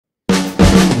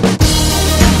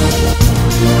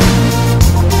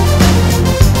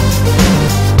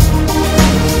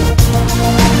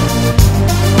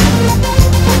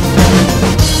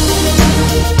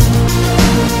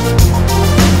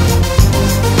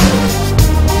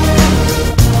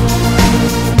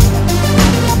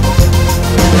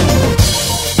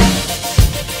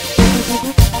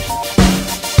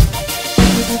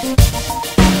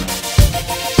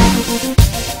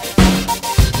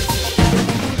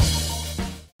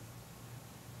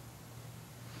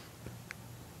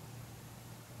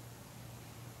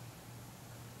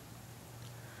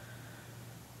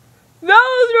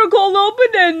We're cold open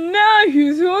and now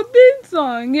here's your theme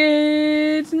song.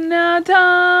 It's now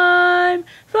time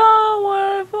for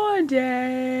word for a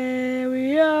day.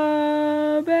 We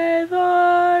obey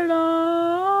for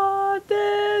Lord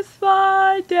this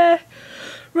Friday.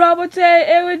 Rob would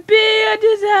say it would be a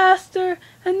disaster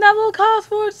and that will cause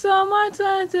for so much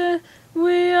answer.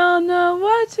 We all know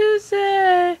what to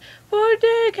say, for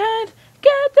they can't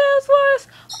get this worse.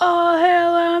 All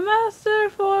hail our master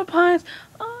for pines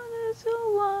on this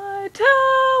July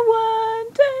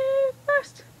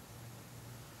 21st.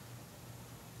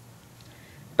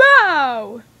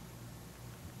 Bow!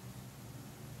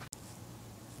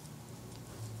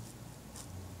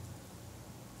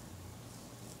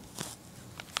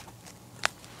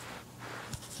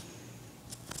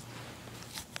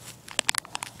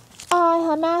 I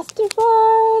have Master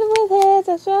Ford with his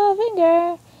extra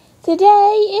finger.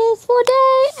 Today is for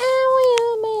day, and we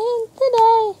am in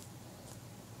today.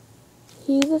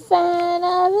 He's a fan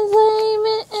of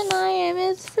enslavement, and I am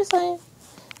his for slave.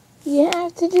 You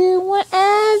have to do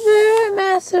whatever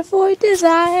Master Ford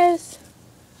desires.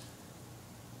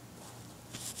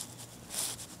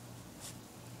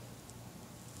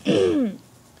 Happy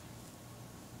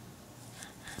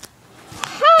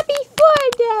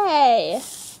Ford Day!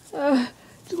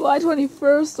 July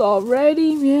 21st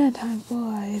already? Man, time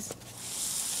flies.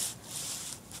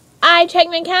 I checked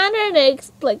my calendar and it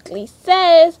explicitly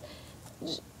says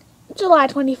July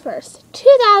 21st,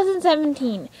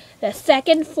 2017, the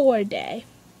second Ford Day.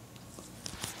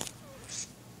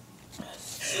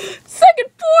 Second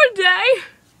Ford Day?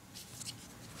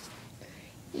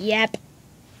 Yep.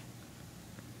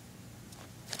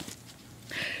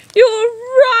 You're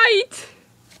right!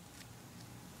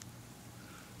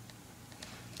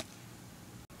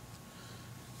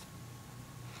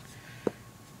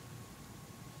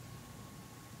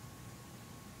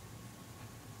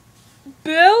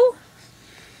 Bill,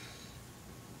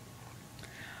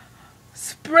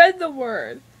 spread the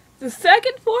word. The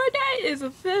second Ford Day is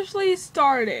officially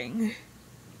starting.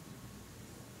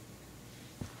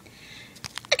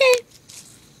 Okay.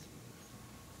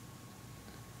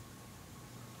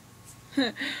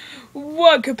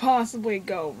 What could possibly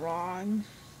go wrong?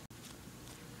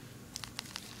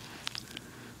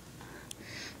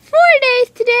 4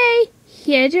 days today.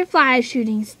 Here's your fly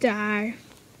shooting star.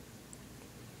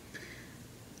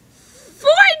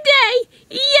 Ford Day!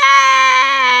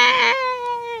 Yay!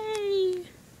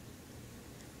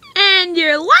 And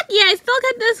you're lucky I still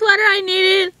got the sweater I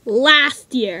needed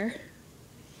last year.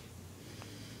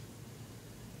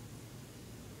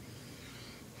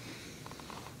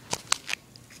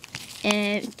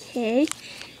 Okay.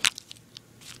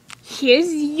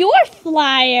 Here's your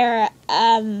flyer,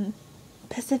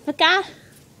 Pacifica.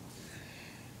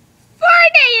 4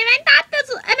 Day, and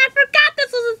I forgot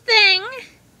this was a thing.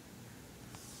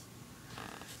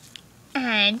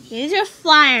 And here's your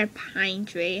flyer, Pine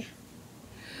Tree.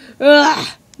 Ugh,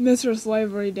 Mr.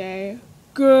 Slavery Day.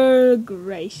 Good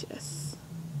gracious.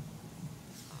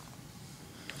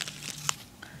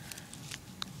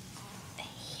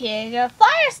 Here's your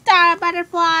flyer, Star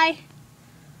Butterfly.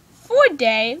 Ford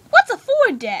Day? What's a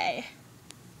Ford Day?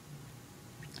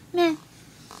 Meh.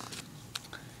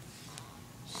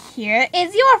 Here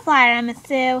is your flyer, Emma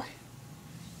Sue.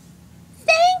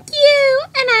 Thank you!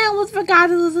 And I almost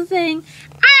forgot it was a thing.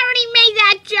 I already made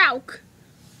that joke.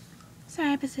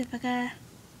 Sorry, Pacifica.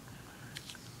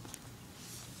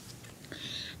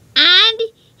 And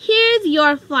here's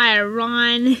your flyer,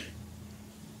 Ron.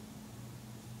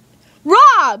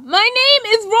 Rob! My name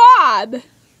is Rob!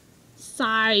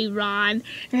 Sorry, Ron.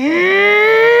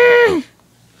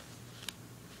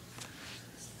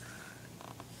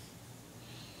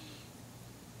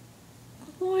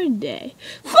 Ford Day.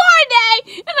 4 Day!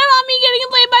 And I thought me getting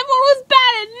played by Ford was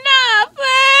bad enough!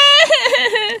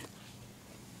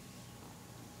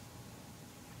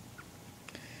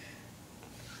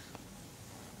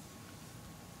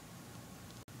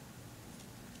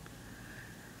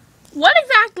 What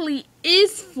exactly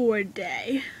is Ford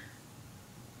Day?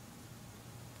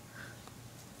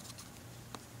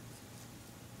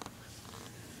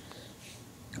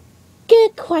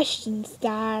 Good question,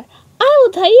 Star. I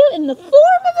will tell you in the form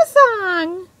of a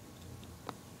song.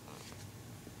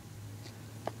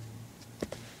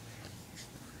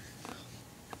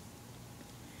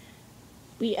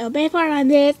 We obey for on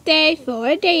this day,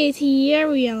 4 days here,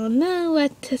 we all know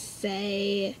what to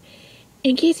say.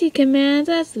 In case he commands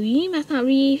us, we must not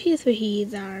refuse, for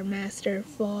he's our Master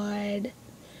Ford.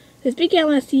 This began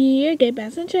last year, gave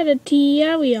back and shed a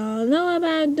tear, we all know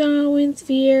about Darwin's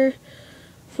fear.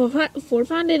 Ford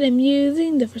found it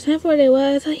amusing. The first time for it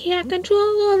was he had control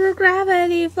over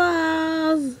Gravity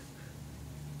Falls.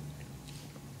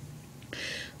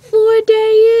 4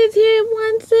 days here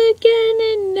once again,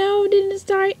 and no, didn't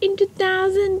start in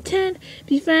 2010.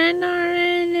 Befriend our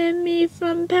enemy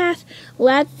from past.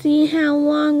 Let's see how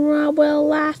long Rob will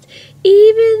last.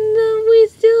 Even though we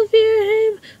still fear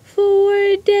him,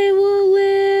 4 days will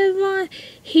live on.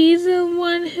 He's the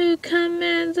one who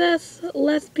commands us.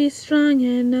 Let's be strong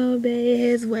and obey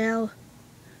his will.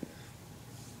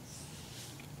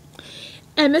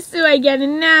 Emma Sue again,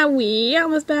 and now we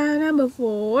almost bound number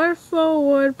 4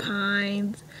 forward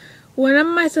pines. What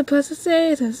am I supposed to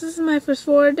say? Since this is my first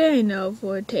 4 day, no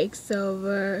 4 takes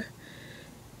over.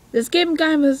 This game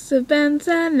guy must have been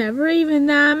sad, never even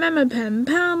that Mama Pen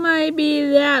Pal might be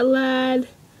that lad.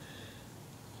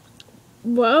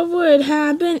 What would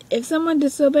happen if someone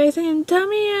disobeys him? Tell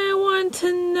me, I want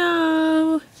to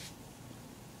know.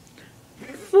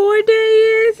 4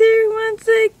 days here once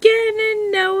again,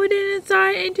 and no, it didn't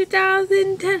start in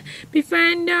 2010.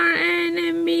 Befriend our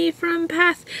enemy from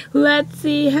past. Let's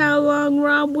see how long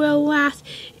Rob will last.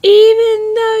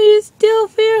 Even though you still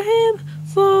fear him,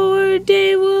 4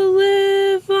 days will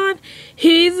live on.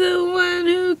 He's the one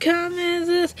who commands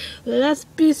us. Let's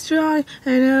be strong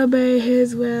and obey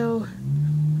his will.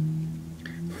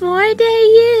 4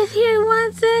 days here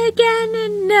once again,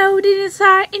 and no, didn't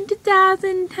start in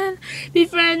 2010.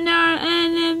 Befriend our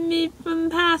enemy from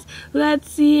past.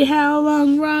 Let's see how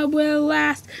long Rob will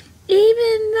last.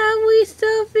 Even though we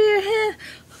still fear him,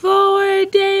 4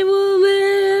 days will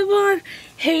live on.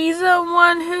 He's the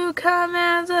one who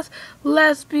commands us.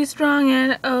 Let's be strong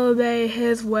and obey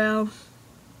his will.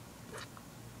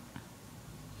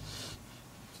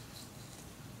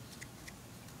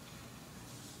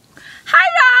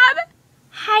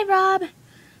 Hi, Rob.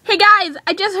 Hey, guys,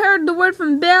 I just heard the word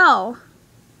from Bill.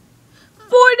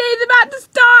 4 days about to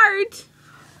start.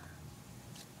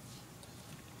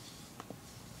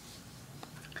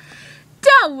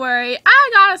 Don't worry, I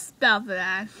got a spell for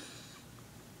that.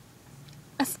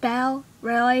 A spell?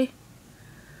 Really?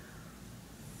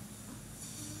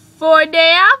 4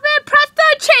 day outfit, presto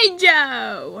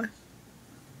changeo.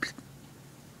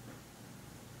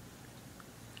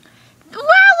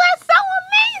 Wow, that's so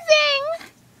amazing!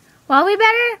 Well, we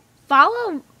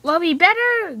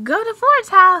better go to Ford's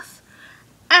house.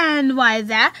 And why is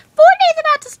that? 4 days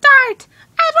about to start,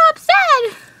 as Rob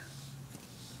said.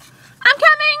 I'm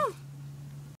coming.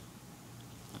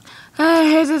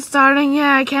 Is it starting?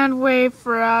 Yeah, I can't wait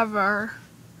forever.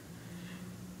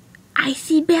 I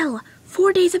see Bill.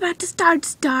 4 days about to start,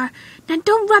 Star. Now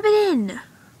don't rub it in.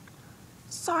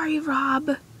 Sorry,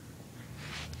 Rob.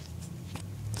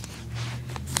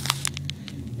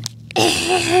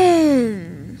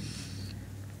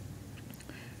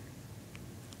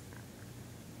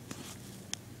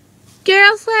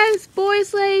 Girl slaves, boy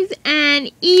slaves,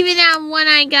 and even that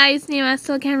one-eyed guy's name I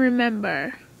still can't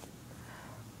remember.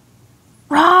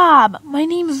 Rob! My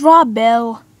name's Rob,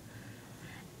 Bill.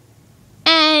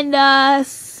 And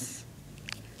so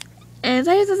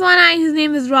here's this one-eye whose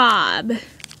name is Rob.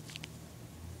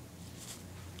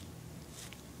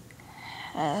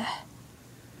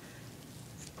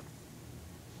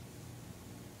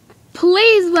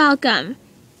 Please welcome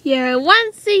your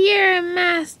once-a-year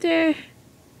Master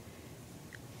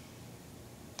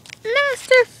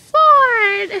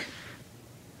Ford.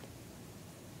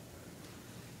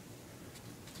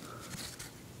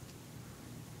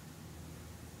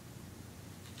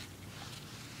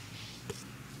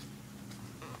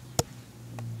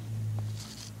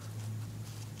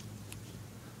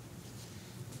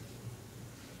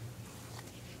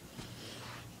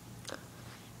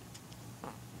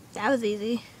 That was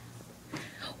easy.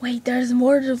 Wait, there's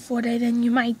more to 4 days than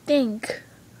you might think.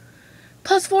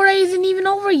 Plus 4 days isn't even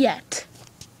over yet.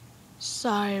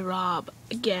 Sorry, Rob,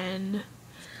 again.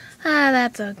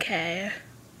 That's okay.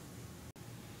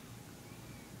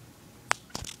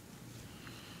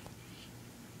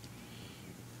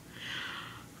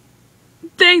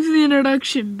 Thanks for the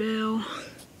introduction, Bill.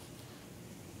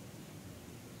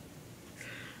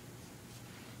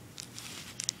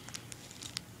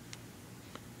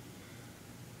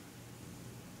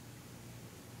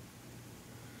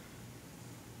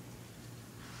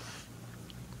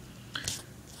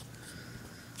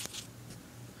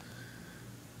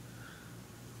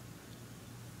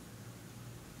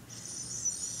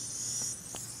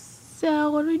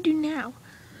 So, what do we do now?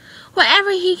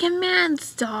 Whatever he commands,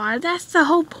 Star. That's the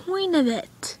whole point of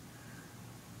it.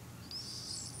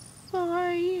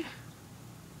 Sorry.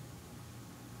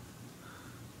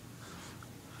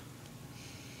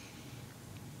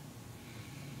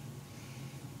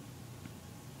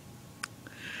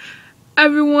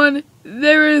 Everyone,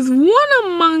 there is one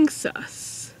amongst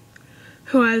us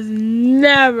who has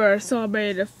never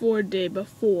celebrated a 4th day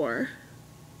before.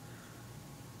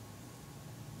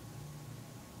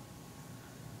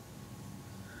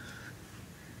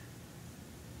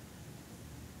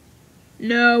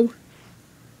 No.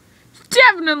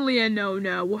 Definitely a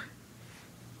no-no.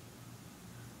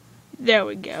 There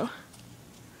we go.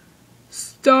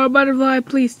 Star Butterfly,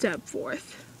 please step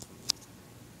forth.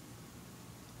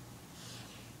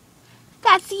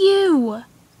 That's you.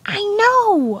 I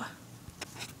know.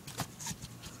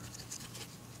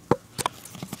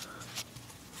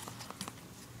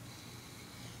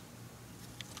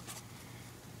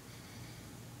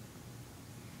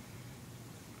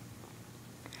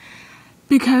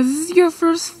 Because this is your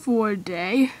first 4th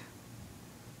day,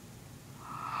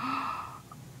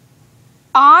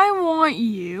 I want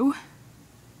you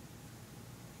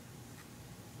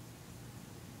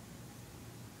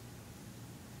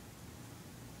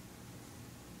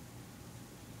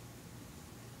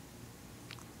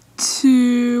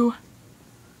to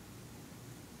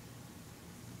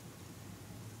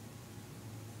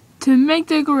make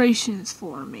decorations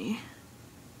for me.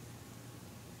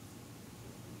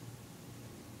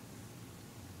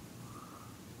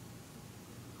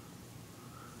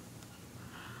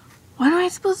 What am I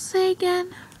supposed to say again?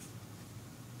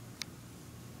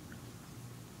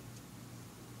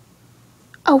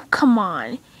 Oh, come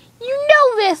on. You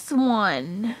know this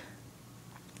one.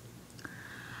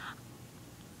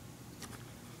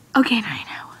 Okay, now I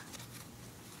know.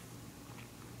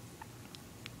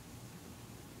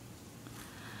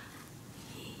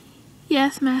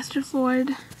 Yes, Master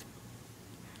Ford.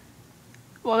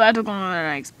 Well, that took longer than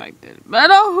I expected. But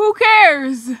oh, who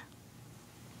cares?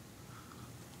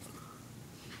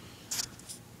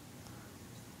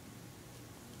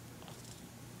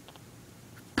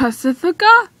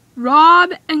 Pacifica,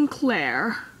 Rob, and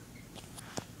Claire.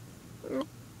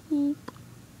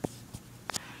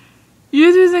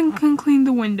 Users can clean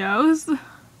the windows.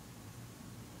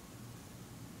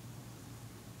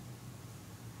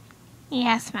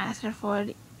 Yes, Master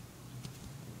Ford.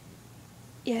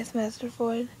 Yes, Master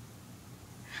Ford.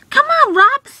 Come on,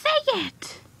 Rob, say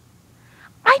it.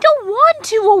 I don't want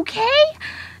to, okay?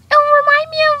 It'll remind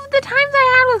me of the times I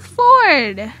had with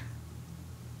Ford.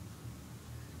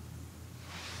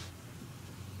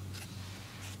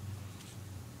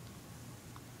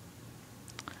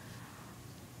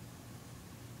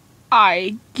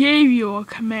 I gave you a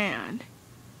command.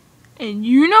 And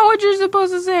you know what you're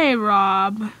supposed to say,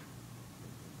 Rob.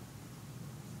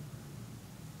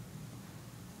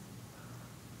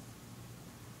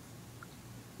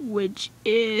 Which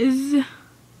is...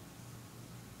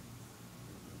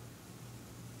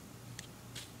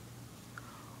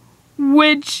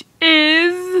 Which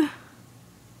is...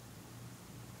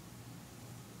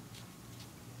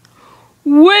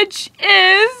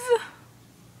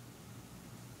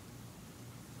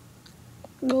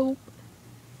 Nope.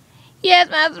 Yes,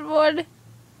 Master Ford.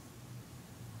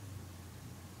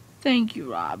 Thank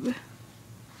you, Rob.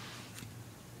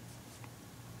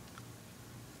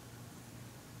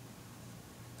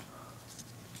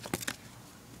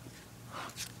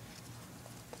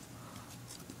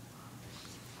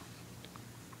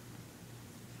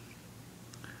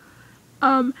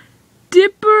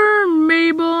 Dipper,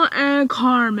 Mabel, and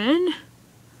Carmen,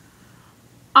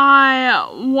 I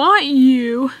want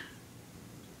you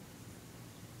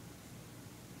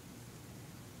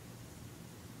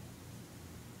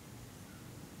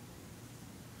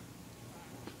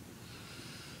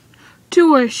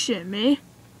to worship me.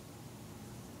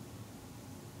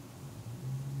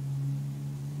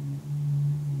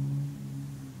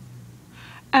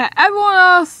 Everyone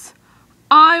else,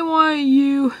 I want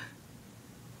you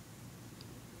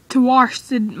to wash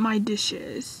my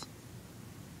dishes.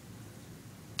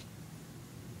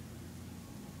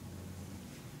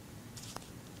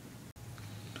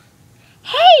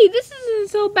 Hey, this isn't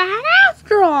so bad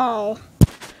after all.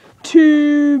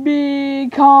 To be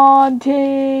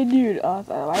continued.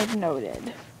 Otherwise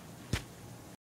noted.